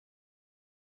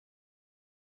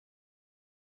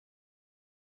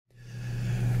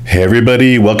Hey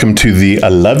everybody, welcome to the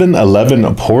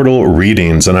 1111 portal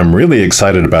readings, and I'm really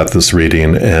excited about this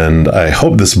reading, and I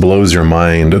hope this blows your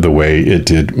mind the way it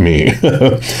did me.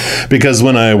 Because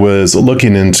when I was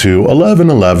looking into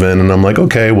 1111, and I'm like,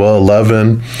 okay, well,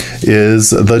 11 is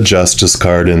the Justice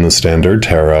card in the Standard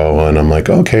Tarot, and I'm like,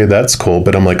 okay, that's cool,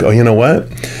 but I'm like, oh, you know what?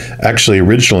 Actually,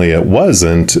 originally it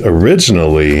wasn't.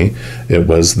 Originally, it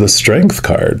was the Strength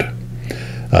card.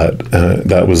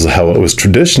 That was how it was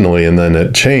traditionally, and then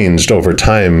it changed over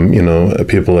time. You know,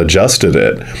 people adjusted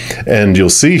it, and you'll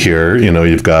see here, you know,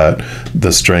 you've got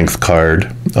the Strength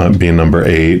card being number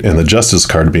 8 and the Justice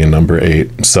card being number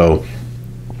 8. So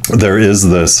there is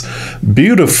this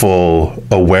beautiful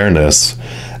awareness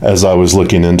as I was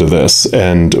looking into this,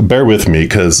 and bear with me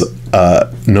because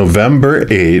November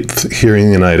 8th here in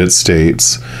the United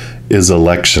States is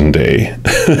election day.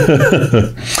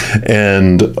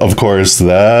 And of course,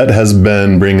 that has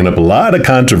been bringing up a lot of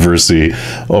controversy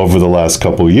over the last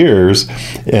couple years.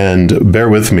 And bear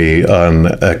with me on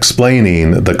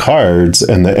explaining the cards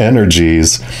and the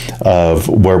energies of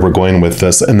where we're going with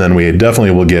this. And then we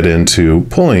definitely will get into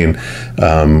pulling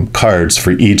cards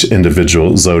for each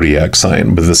individual zodiac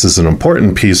sign. But this is an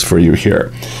important piece for you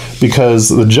here, because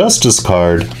the Justice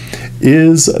card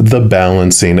is the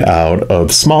balancing out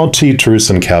of small t truths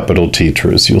and capital T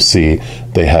truths. You'll see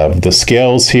they have the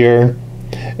scales here,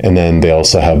 and then they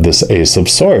also have this Ace of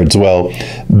Swords. Well,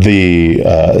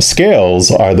 the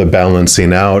scales are the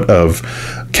balancing out of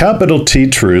capital T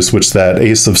truths, which that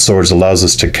Ace of Swords allows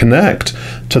us to connect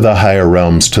to the higher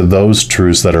realms, to those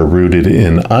truths that are rooted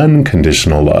in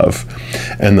unconditional love.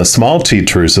 And the small t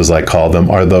truths, as I call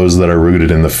them, are those that are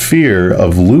rooted in the fear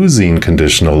of losing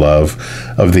conditional love,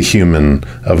 of the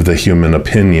human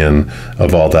opinion,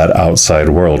 of all that outside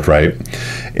world, right?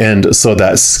 And so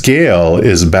that scale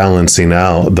is balancing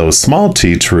out those small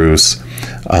t truths,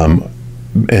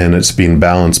 and it's being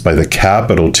balanced by the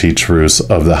capital T truths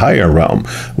of the higher realm,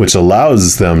 which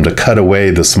allows them to cut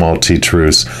away the small t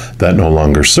truths that no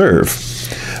longer serve.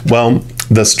 Well,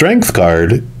 the Strength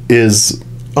card is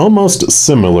almost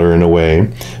similar in a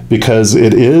way, because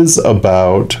it is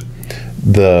about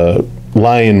the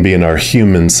lion being our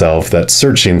human self that's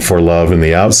searching for love in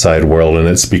the outside world, and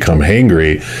it's become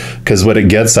hangry because what it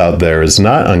gets out there is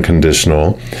not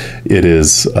unconditional. It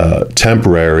is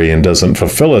temporary and doesn't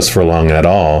fulfill us for long at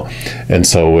all, and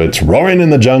so it's roaring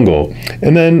in the jungle.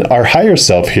 And then our higher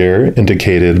self here,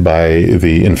 indicated by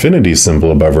the infinity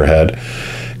symbol above our head,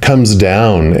 comes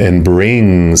down and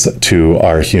brings to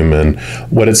our human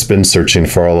what it's been searching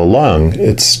for all along.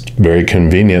 It's very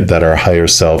convenient that our higher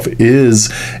self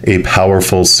is a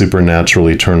powerful,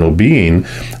 supernatural, eternal being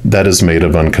that is made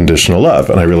of unconditional love.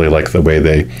 And I really like the way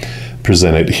they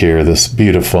present it here, this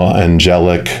beautiful,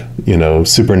 angelic, you know,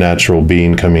 supernatural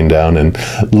being coming down and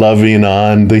loving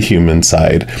on the human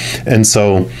side. And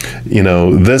so, you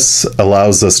know, this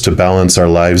allows us to balance our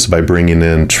lives by bringing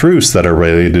in truths that are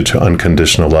related to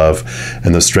unconditional love.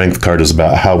 And the Strength card is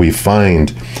about how we find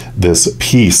this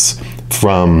peace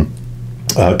from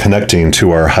connecting to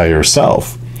our higher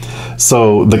self.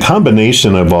 So the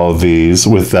combination of all these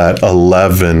with that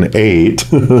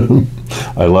 11-8,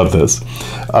 I love this,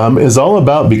 is all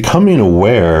about becoming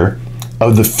aware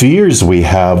of the fears we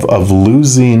have of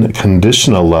losing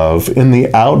conditional love in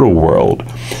the outer world.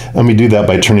 And we do that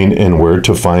by turning inward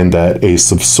to find that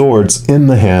Ace of Swords in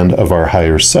the hand of our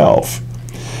higher self.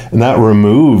 And that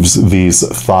removes these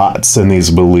thoughts and these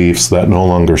beliefs that no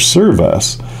longer serve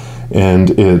us.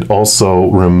 And it also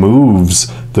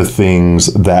removes the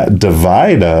things that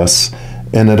divide us,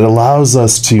 and it allows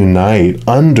us to unite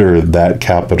under that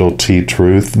capital T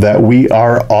truth that we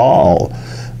are all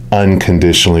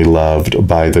unconditionally loved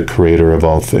by the Creator of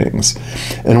all things.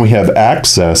 And we have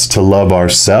access to love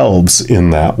ourselves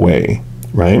in that way,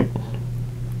 right?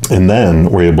 And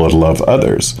then we're able to love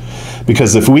others.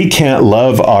 Because if we can't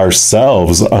love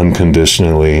ourselves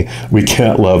unconditionally, we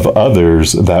can't love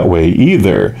others that way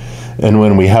either. And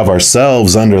when we have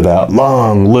ourselves under that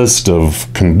long list of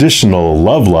conditional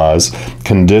love laws,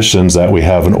 conditions that we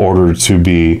have in order to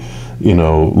be, you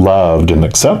know, loved and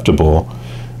acceptable,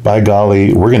 by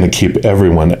golly, we're going to keep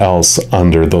everyone else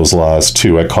under those laws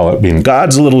too. I call it being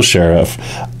God's little sheriff.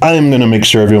 I'm going to make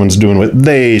sure everyone's doing what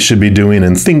they should be doing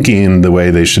and thinking the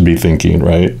way they should be thinking,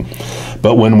 right?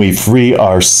 But when we free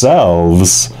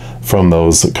ourselves from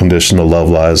those conditional love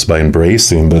laws by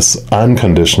embracing this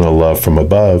unconditional love from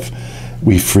above,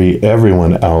 we free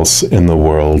everyone else in the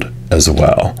world as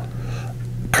well.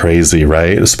 crazy,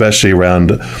 right? Especially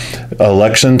around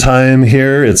election time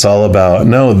here. It's all about,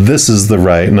 no, this is the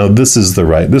right. No, this is the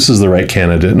right. This is the right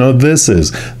candidate. No, this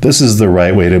is the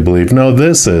right way to believe. No,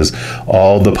 this is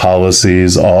all the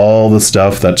policies, all the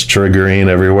stuff that's triggering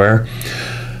everywhere.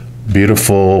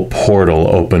 Beautiful portal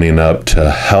opening up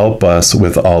to help us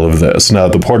with all of this. Now,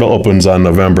 the portal opens on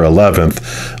November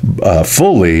 11th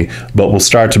fully, but we'll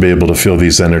start to be able to feel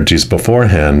these energies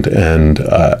beforehand. And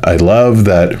I love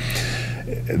that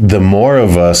the more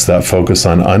of us that focus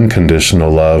on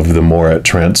unconditional love, the more it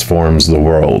transforms the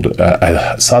world.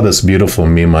 I saw this beautiful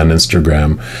meme on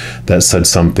Instagram that said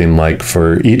something like,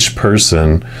 for each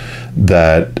person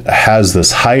that has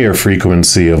this higher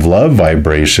frequency of love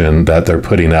vibration that they're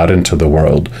putting out into the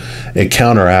world, it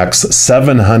counteracts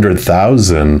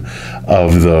 700,000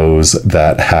 of those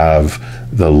that have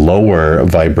the lower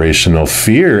vibrational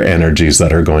fear energies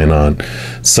that are going on.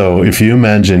 So if you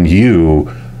imagine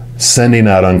you sending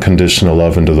out unconditional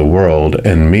love into the world,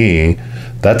 and me,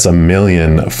 that's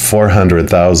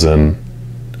 1,400,000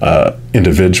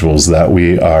 individuals that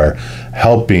we are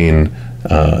helping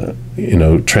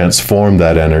transform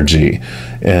that energy.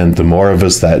 And the more of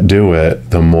us that do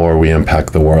it, the more we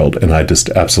impact the world. And I just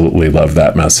absolutely love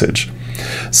that message.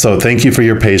 So thank you for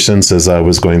your patience as I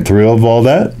was going through all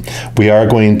that. We are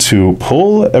going to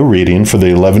pull a reading for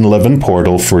the 1111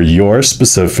 portal for your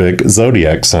specific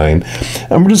zodiac sign.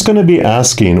 And we're just going to be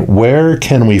asking, where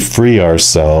can we free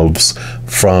ourselves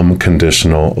from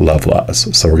conditional love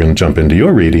laws? So we're going to jump into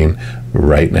your reading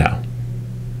right now.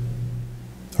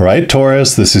 All right,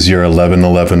 Taurus, this is your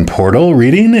 1111 portal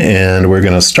reading, and we're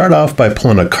going to start off by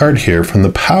pulling a card here from the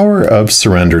Power of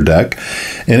Surrender deck.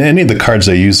 And any of the cards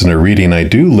I use in a reading, I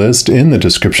do list in the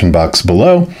description box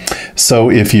below.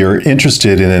 So if you're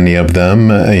interested in any of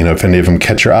them, if any of them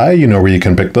catch your eye, you know where you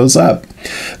can pick those up.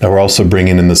 Now we're also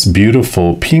bringing in this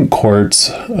beautiful pink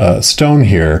quartz stone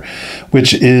here,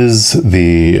 which is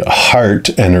the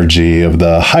heart energy of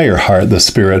the higher heart, the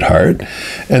spirit heart,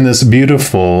 and this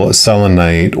beautiful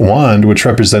selenite wand, which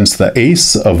represents the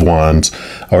Ace of Wands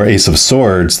or Ace of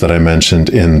Swords that I mentioned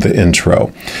in the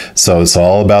intro. So it's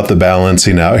all about the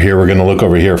balancing out here. We're going to look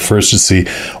over here first to see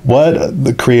what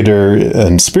the Creator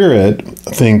and Spirit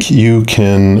think you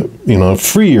can,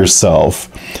 free yourself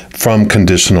from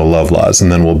conditional love laws, and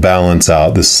then we'll balance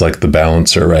out. This is like the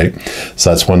balancer, right? So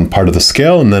that's one part of the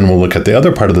scale, and then we'll look at the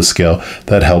other part of the scale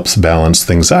that helps balance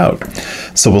things out.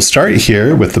 So we'll start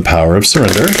here with the Power of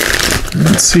Surrender.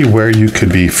 Let's see where you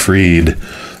could be freed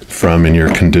from in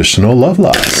your conditional love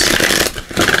laws.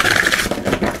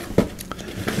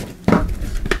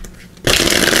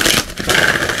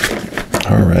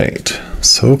 All right,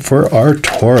 so for our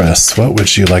Taurus, what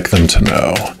would you like them to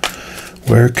know?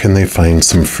 Where can they find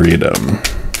some freedom?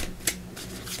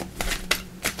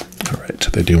 All right,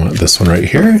 they do want this one right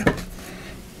here.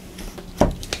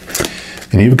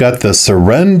 And you've got the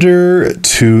surrender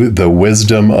to the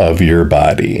wisdom of your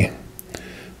body.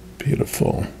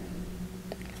 Beautiful.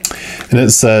 And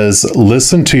it says,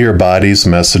 listen to your body's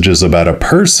messages about a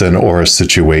person or a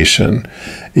situation.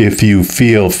 If you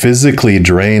feel physically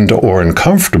drained or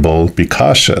uncomfortable, be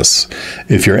cautious.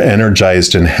 If you're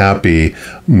energized and happy,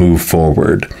 move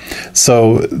forward.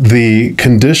 So the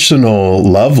conditional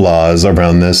love laws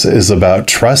around this is about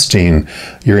trusting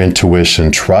your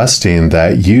intuition, trusting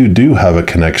that you do have a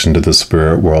connection to the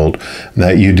spirit world,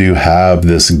 that you do have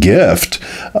this gift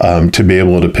to be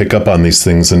able to pick up on these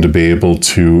things and to be able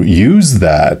to use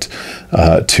that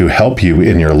to help you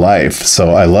in your life.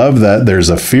 So I love that there's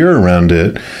a fear around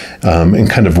it and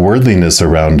kind of worthiness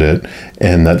around it,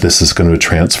 and that this is going to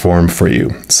transform for you.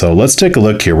 So let's take a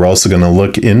look here. We're also going to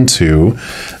look into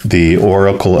the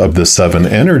Oracle of the Seven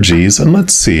Energies, and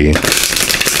let's see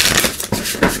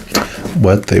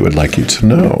what they would like you to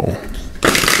know.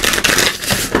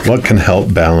 What can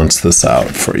help balance this out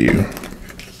for you?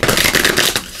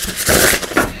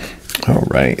 All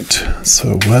right,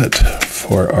 so what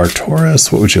for our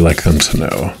Taurus, what would you like them to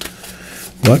know?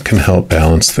 What can help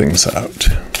balance things out?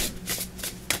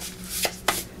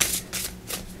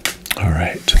 All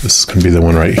right, this is going to be the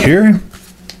one right here.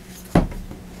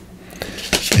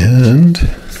 And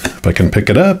if I can pick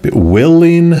it up,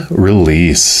 willing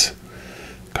release,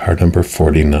 card number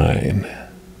 49.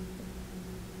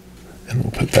 And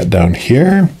we'll put that down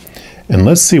here. And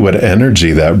let's see what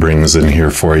energy that brings in here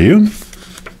for you.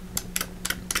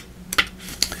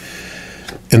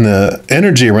 And the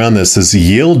energy around this is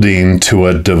yielding to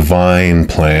a divine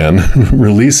plan,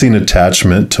 releasing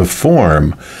attachment to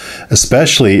form,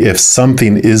 especially if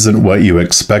something isn't what you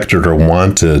expected or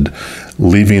wanted,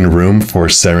 leaving room for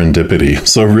serendipity.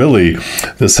 So really,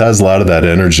 this has a lot of that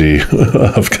energy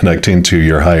of connecting to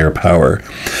your higher power.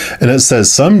 And it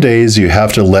says some days you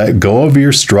have to let go of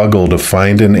your struggle to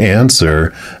find an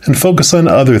answer and focus on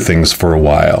other things for a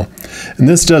while. And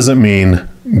this doesn't mean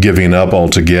giving up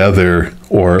altogether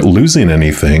or losing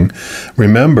anything.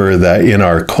 Remember that in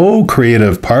our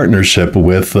co-creative partnership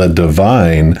with the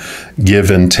divine, give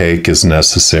and take is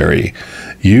necessary.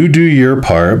 You do your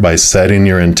part by setting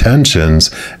your intentions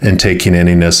and taking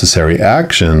any necessary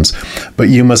actions, but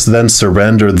you must then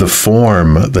surrender the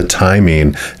form, the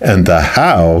timing, and the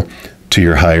how to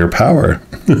your higher power.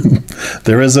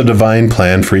 There is a divine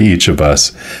plan for each of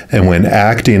us, and when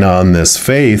acting on this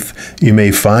faith, you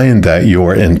may find that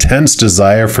your intense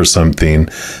desire for something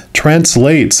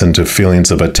translates into feelings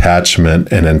of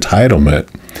attachment and entitlement.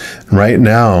 Right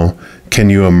now, can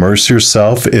you immerse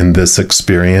yourself in this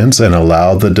experience and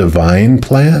allow the divine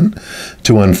plan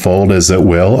to unfold as it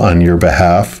will on your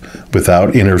behalf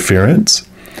without interference?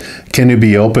 Can you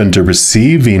be open to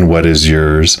receiving what is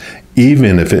yours,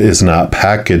 even if it is not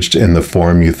packaged in the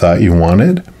form you thought you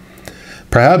wanted?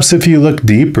 Perhaps if you look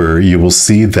deeper, you will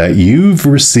see that you've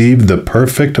received the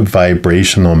perfect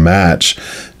vibrational match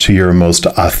to your most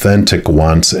authentic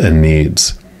wants and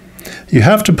needs. You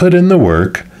have to put in the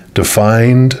work to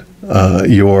find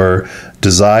your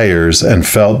desires and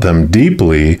felt them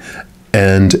deeply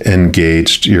and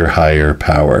engaged your higher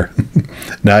power.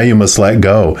 Now you must let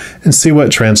go and see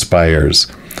what transpires.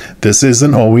 This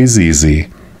isn't always easy.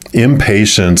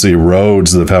 Impatience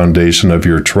erodes the foundation of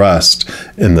your trust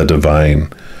in the divine.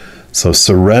 So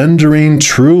surrendering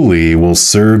truly will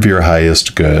serve your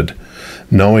highest good.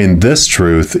 Knowing this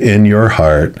truth in your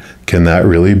heart, can that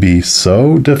really be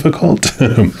so difficult?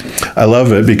 I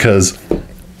love it because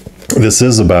this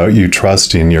is about you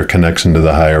trusting your connection to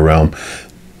the higher realm,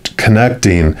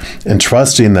 connecting and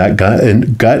trusting that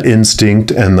gut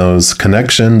instinct and those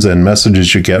connections and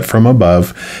messages you get from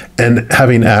above, and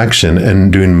having action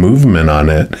and doing movement on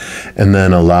it, and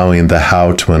then allowing the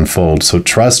how to unfold. So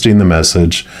trusting the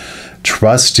message,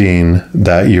 trusting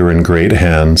that you're in great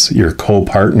hands, you're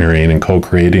co-partnering and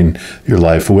co-creating your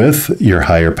life with your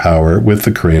higher power, with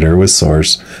the creator, with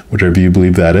source, whatever you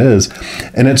believe that is.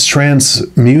 And it's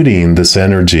transmuting this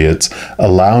energy. It's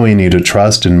allowing you to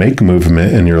trust and make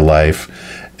movement in your life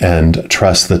and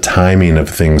trust the timing of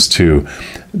things too,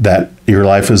 that your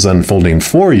life is unfolding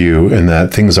for you and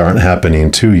that things aren't happening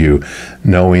to you,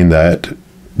 knowing that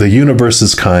the universe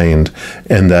is kind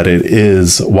and that it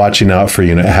is watching out for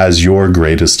you and it has your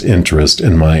greatest interest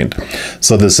in mind.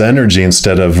 So this energy,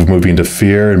 instead of moving to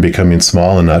fear and becoming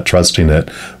small and not trusting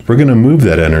it, we're going to move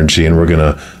that energy and we're going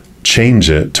to change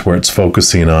it to where it's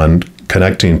focusing on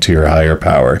connecting to your higher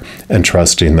power and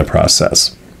trusting the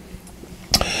process.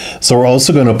 So we're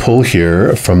also going to pull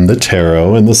here from the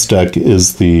tarot, and this deck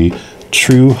is the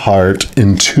True Heart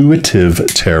Intuitive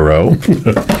Tarot.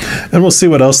 And we'll see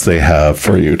what else they have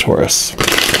for you, Taurus.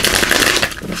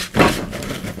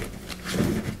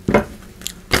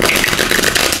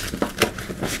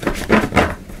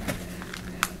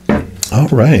 All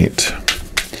right.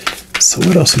 So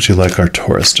what else would you like our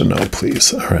Taurus to know,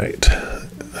 please? All right.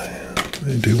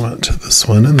 They do want this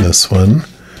one and this one.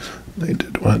 They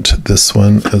did want this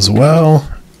one as well,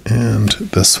 and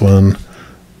this one,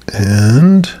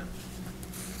 and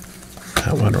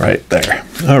that one right there.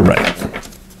 All right.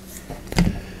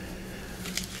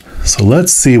 So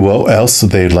let's see what else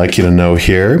they'd like you to know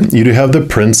here. You do have the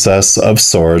Princess of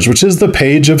Swords, which is the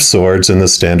Page of Swords in the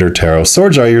Standard Tarot.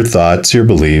 Swords are your thoughts, your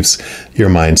beliefs, your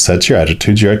mindsets, your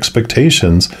attitudes, your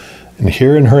expectations. And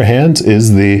here in her hands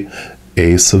is the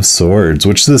Ace of Swords,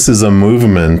 which this is a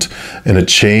movement and a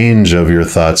change of your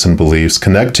thoughts and beliefs,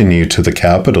 connecting you to the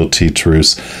capital T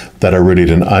truths that are rooted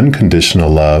in unconditional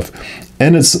love.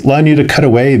 And it's allowing you to cut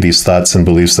away these thoughts and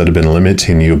beliefs that have been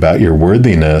limiting you about your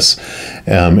worthiness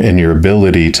and your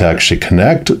ability to actually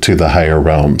connect to the higher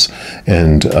realms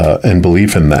and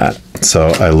belief in that. So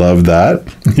I love that.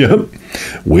 Yep.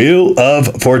 Wheel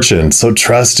of Fortune. So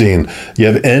trusting. You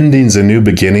have endings and new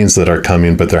beginnings that are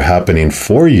coming, but they're happening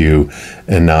for you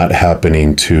and not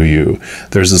happening to you.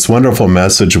 There's this wonderful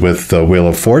message with the Wheel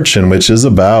of Fortune, which is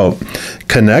about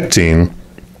connecting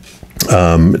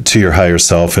to your higher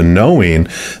self and knowing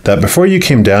that before you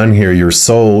came down here, your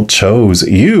soul chose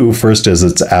you first as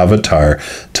its avatar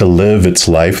to live its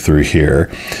life through here,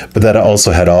 but that it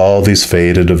also had all these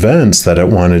fated events that it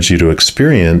wanted you to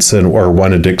experience or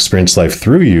wanted to experience life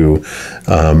through you.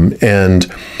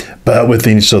 But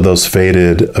within each of those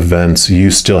fated events, you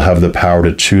still have the power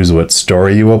to choose what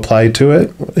story you apply to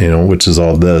it, which is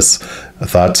all this,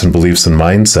 thoughts and beliefs and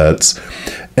mindsets,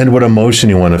 and what emotion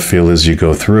you want to feel as you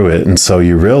go through it. And so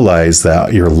you realize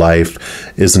that your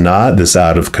life is not this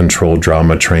out of control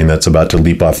drama train that's about to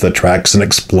leap off the tracks and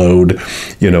explode,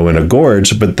 in a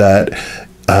gorge, but that,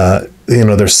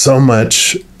 there's so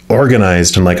much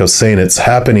organized. And like I was saying, it's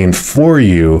happening for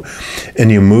you,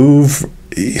 and you move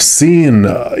seeing,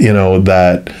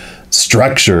 that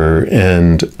structure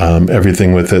and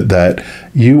everything with it, that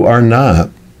you are not,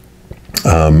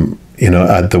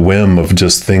 at the whim of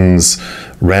just things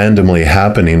randomly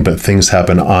happening, but things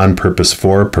happen on purpose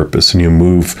for a purpose. And you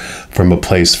move from a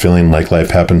place feeling like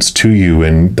life happens to you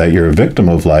and that you're a victim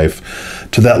of life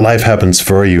to that life happens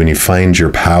for you, and you find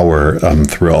your power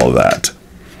through all of that.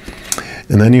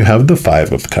 And then you have the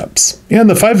Five of Cups. And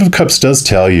the Five of Cups does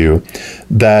tell you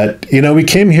that, we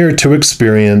came here to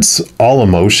experience all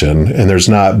emotion, and there's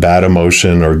not bad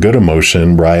emotion or good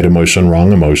emotion, right emotion,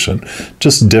 wrong emotion,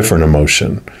 just different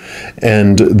emotion.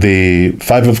 And the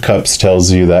Five of Cups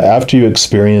tells you that after you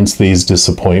experience these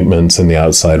disappointments in the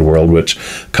outside world, which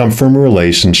come from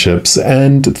relationships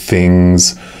and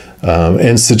things,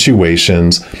 and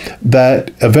situations, that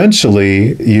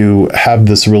eventually you have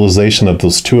this realization of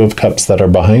those Two of Cups that are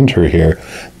behind her here,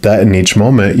 that in each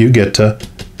moment you get to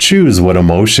choose what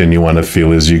emotion you want to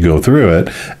feel as you go through it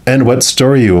and what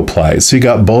story you apply. So you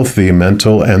got both the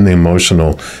mental and the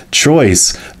emotional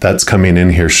choice that's coming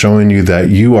in here, showing you that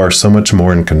you are so much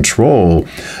more in control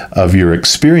of your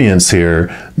experience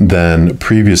here than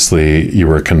previously you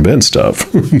were convinced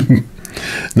of.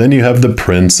 Then you have the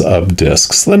Prince of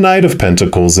Discs, the Knight of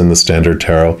Pentacles in the Standard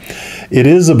Tarot. It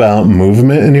is about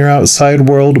movement in your outside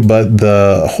world, but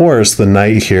the horse, the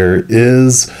knight here,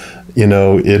 is,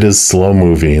 it is slow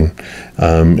moving.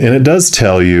 And it does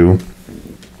tell you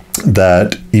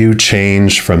that you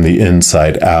change from the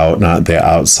inside out, not the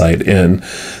outside in.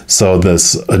 So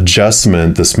this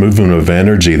adjustment, this movement of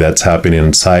energy that's happening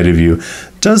inside of you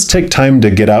does take time to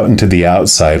get out into the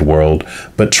outside world,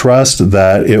 but trust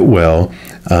that it will,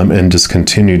 and just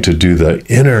continue to do the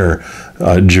inner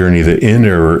journey, the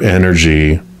inner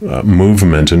energy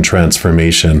movement and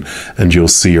transformation, and you'll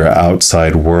see your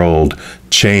outside world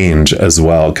change as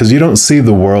well. Because you don't see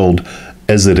the world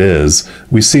as it is.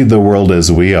 We see the world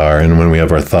as we are, and when we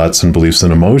have our thoughts and beliefs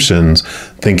and emotions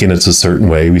thinking it's a certain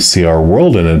way, we see our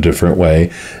world in a different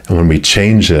way, and when we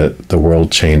change it, the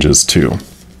world changes too.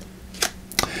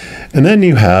 And then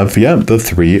you have, the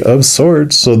Three of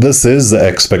Swords. So this is the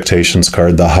expectations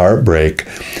card, the heartbreak,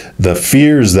 the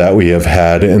fears that we have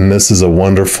had. And this is a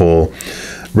wonderful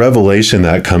revelation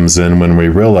that comes in when we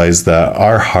realize that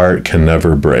our heart can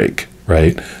never break,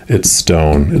 right? It's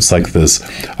stone. It's like this.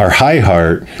 Our high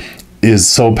heart is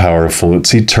so powerful.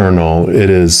 It's eternal. It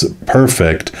is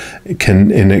perfect.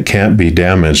 And it can't be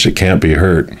damaged. It can't be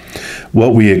hurt.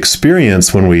 What we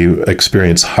experience when we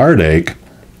experience heartache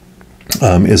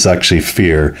is actually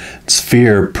fear. It's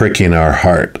fear pricking our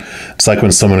heart. It's like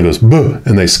when someone goes boo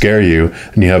and they scare you,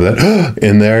 and you have that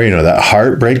in there, that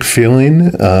heartbreak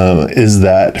feeling is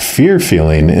that fear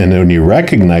feeling. And when you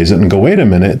recognize it and go, wait a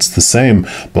minute, it's the same,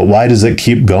 but why does it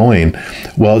keep going?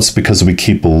 Well, it's because we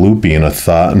keep looping a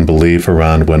thought and belief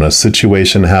around when a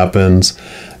situation happens.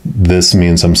 This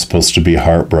means I'm supposed to be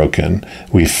heartbroken.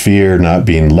 We fear not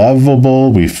being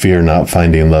lovable. We fear not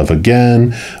finding love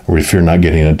again, or we fear not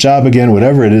getting a job again.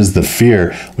 Whatever it is, the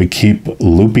fear, we keep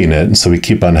looping it. And so we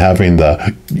keep on having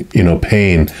the,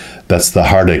 pain. That's the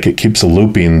heartache. It keeps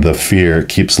looping the fear. It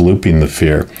keeps looping the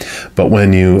fear. But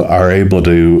when you are able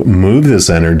to move this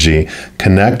energy,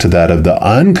 connect to that of the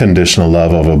unconditional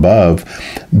love of above,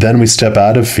 then we step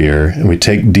out of fear and we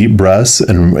take deep breaths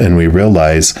and we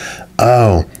realize,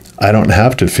 oh, I don't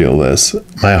have to feel this.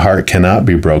 My heart cannot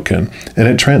be broken. And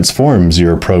it transforms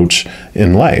your approach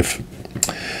in life.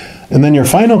 And then your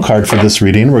final card for this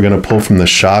reading, we're going to pull from the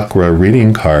chakra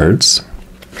reading cards.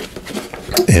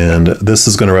 And this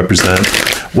is going to represent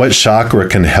what chakra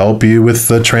can help you with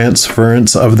the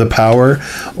transference of the power,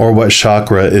 or what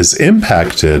chakra is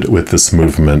impacted with this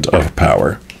movement of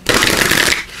power.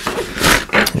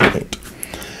 All right.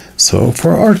 So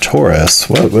for our Taurus,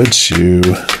 what would you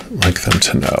like them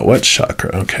to know? What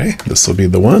chakra? Okay, this will be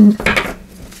the one.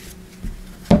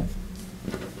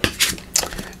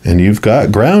 And you've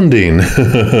got grounding.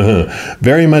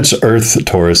 Very much Earth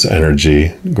Taurus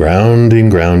energy. Grounding,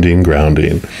 grounding,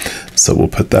 grounding. So we'll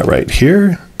put that right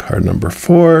here, card number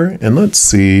 4, and let's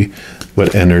see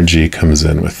what energy comes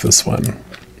in with this one.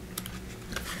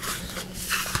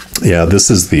 Yeah, this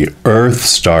is the Earth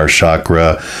Star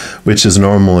chakra, which is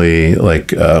normally like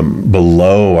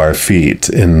below our feet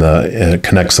it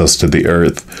connects us to the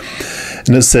earth.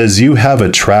 And it says, you have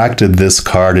attracted this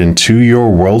card into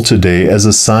your world today as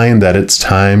a sign that it's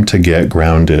time to get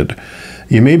grounded.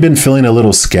 You may have been feeling a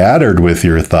little scattered with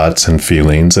your thoughts and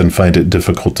feelings and find it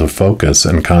difficult to focus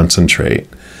and concentrate.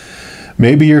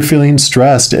 Maybe you're feeling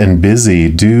stressed and busy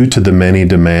due to the many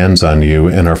demands on you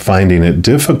and are finding it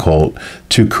difficult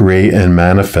to create and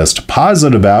manifest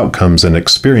positive outcomes and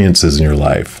experiences in your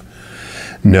life.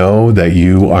 Know that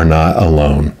you are not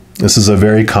alone. This is a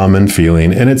very common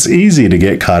feeling, and it's easy to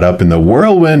get caught up in the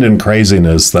whirlwind and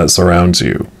craziness that surrounds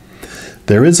you.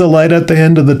 There is a light at the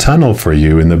end of the tunnel for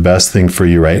you, and the best thing for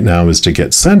you right now is to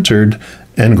get centered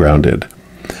and grounded.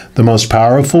 The most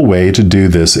powerful way to do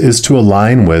this is to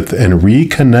align with and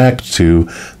reconnect to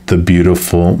the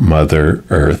beautiful Mother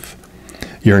Earth.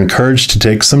 You're encouraged to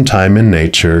take some time in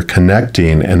nature,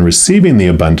 connecting and receiving the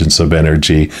abundance of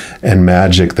energy and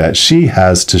magic that she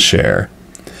has to share.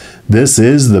 This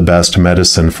is the best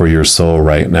medicine for your soul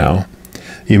right now.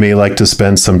 You may like to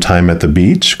spend some time at the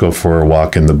beach, go for a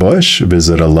walk in the bush,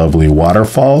 visit a lovely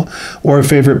waterfall, or a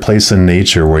favorite place in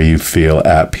nature where you feel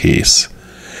at peace.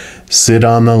 Sit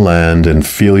on the land and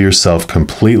feel yourself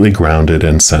completely grounded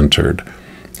and centered.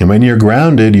 And when you're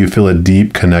grounded, you feel a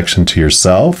deep connection to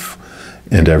yourself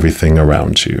and everything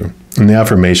around you. And the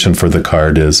affirmation for the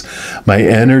card is, my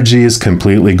energy is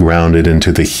completely grounded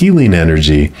into the healing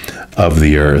energy of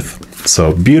the earth.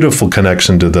 So beautiful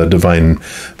connection to the divine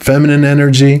feminine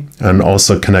energy and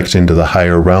also connecting to the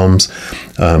higher realms.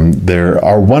 There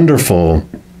are wonderful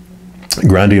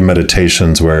grounding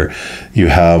meditations where you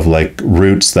have like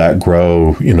roots that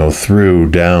grow,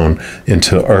 through down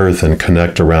into earth and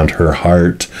connect around her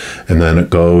heart. And then it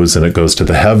goes to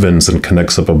the heavens and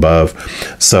connects up above.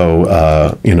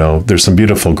 So, there's some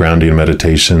beautiful grounding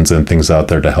meditations and things out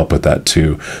there to help with that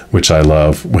too, which I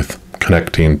love, with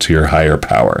connecting to your higher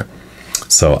power.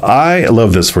 So I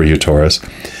love this for you, Taurus.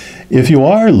 If you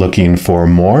are looking for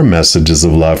more messages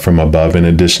of love from above, in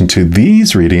addition to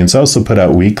these readings, I also put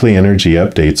out weekly energy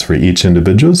updates for each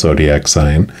individual zodiac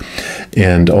sign,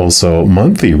 and also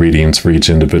monthly readings for each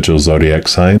individual zodiac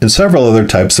sign, and several other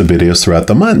types of videos throughout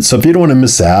the month. So if you don't want to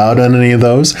miss out on any of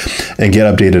those and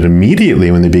get updated immediately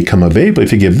when they become available,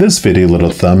 if you give this video a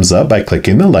little thumbs up by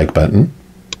clicking the like button,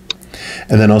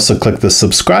 and then also click the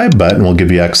subscribe button, will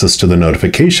give you access to the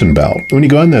notification bell. When you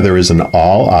go in there, there is an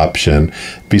all option.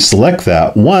 If you select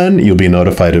that, 1, you'll be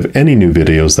notified of any new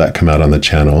videos that come out on the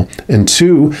channel. And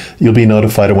 2, you'll be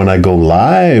notified when I go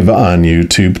live on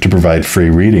YouTube to provide free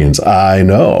readings. I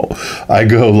know, I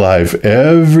go live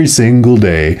every single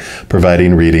day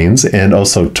providing readings, and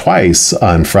also twice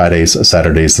on Fridays,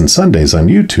 Saturdays, and Sundays on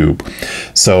YouTube.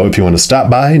 So if you want to stop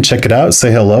by and check it out,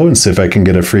 say hello, and see if I can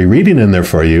get a free reading in there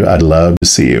for you, I'd love to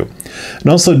see you. And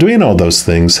also, doing all those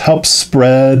things helps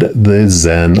spread the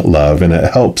Zen love, and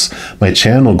it helps my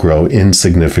channel grow in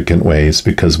significant ways,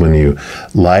 because when you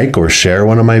like or share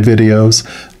one of my videos,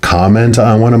 comment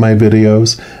on one of my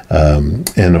videos,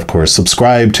 and of course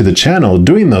subscribe to the channel,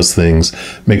 doing those things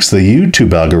makes the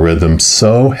YouTube algorithm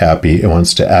so happy it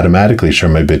wants to automatically share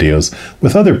my videos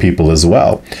with other people as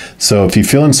well. So if you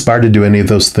feel inspired to do any of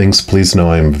those things, please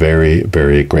know I'm very,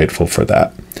 very grateful for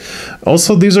that.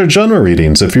 Also, these are general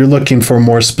readings. If you're looking for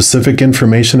more specific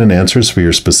information and answers for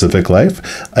your specific life,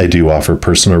 I do offer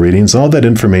personal readings. All that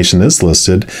information is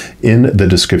listed in the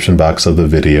description box of the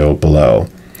video below.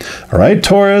 All right,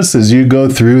 Taurus, as you go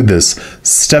through this,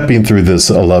 stepping through this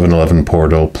 1111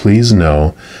 portal, please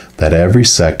know that every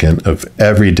second of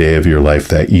every day of your life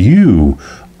that you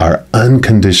are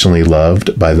unconditionally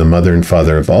loved by the Mother and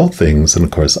Father of all things. And of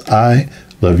course, I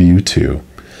love you too.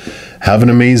 Have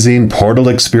an amazing portal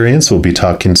experience. We'll be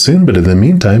talking soon, but in the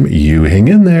meantime, you hang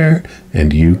in there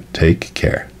and you take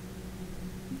care.